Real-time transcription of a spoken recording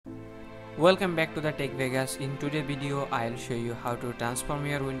Welcome back to the Tech Vegas. In today's video, I'll show you how to transform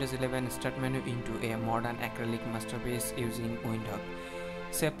your Windows 11 start menu into a modern acrylic masterpiece using Windhawk,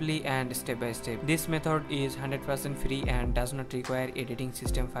 safely and step by step. This method is 100% free and does not require editing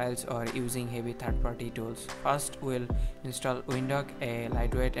system files or using heavy third-party tools. First, we'll install Windhawk, a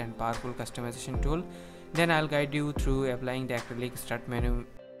lightweight and powerful customization tool. Then I'll guide you through applying the acrylic start menu.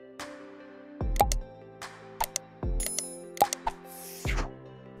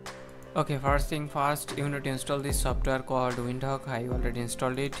 Okay, first thing first, you need to install this software called Windhawk. I already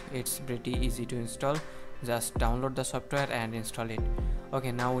installed it. It's pretty easy to install. Just download the software and install it.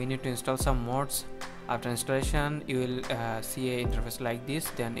 Okay, now we need to install some mods. After installation, you will see a interface like this.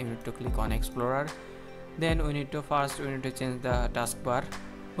 Then you need to click on Explorer. Then we need to change the taskbar.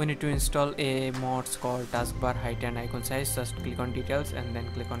 We need to install a mods called taskbar height and icon size. Just click on details and then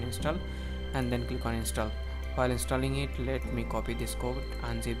click on install and then click on install. While installing it, let me copy this code,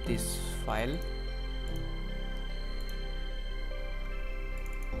 unzip this file.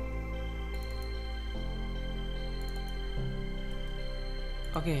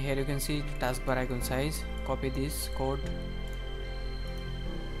 Okay, here you can see taskbar icon size. Copy this code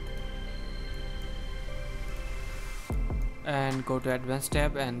and go to advanced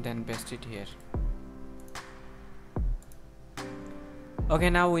tab and then paste it here. Okay,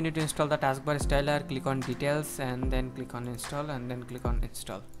 now we need to install the taskbar styler. Click on details and then click on install and then click on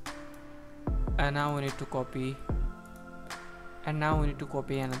install. And now we need to copy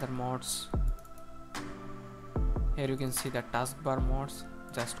another mods. Here you can see the taskbar mods.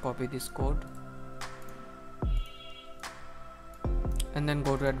 Just copy this code and then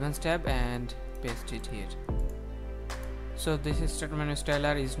go to advanced tab and paste it here. So this start menu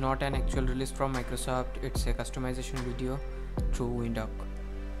styler is not an actual release from Microsoft. It's a customization video through Windhawk.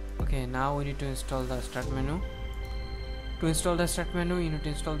 Okay, now we need to install the start menu. To install the start menu, you need to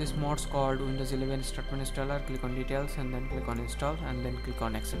install this mods called Windows 11 start menu installer. Click on details and then click on install and then click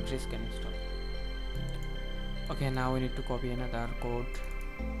on accept risk and install. Okay, now we need to copy another code.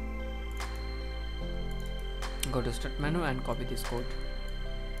 Go to start menu and copy this code.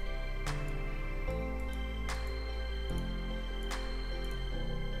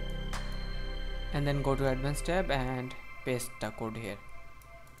 And then go to advanced tab and paste the code here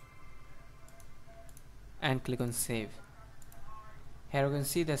and click on save. Here you can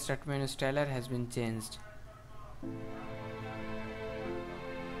see the start menu styler has been changed.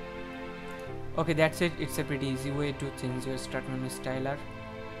 Okay, that's it. It's a pretty easy way to change your start menu styler.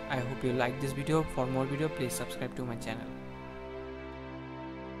 I hope you like this video. For more video, please subscribe to my channel.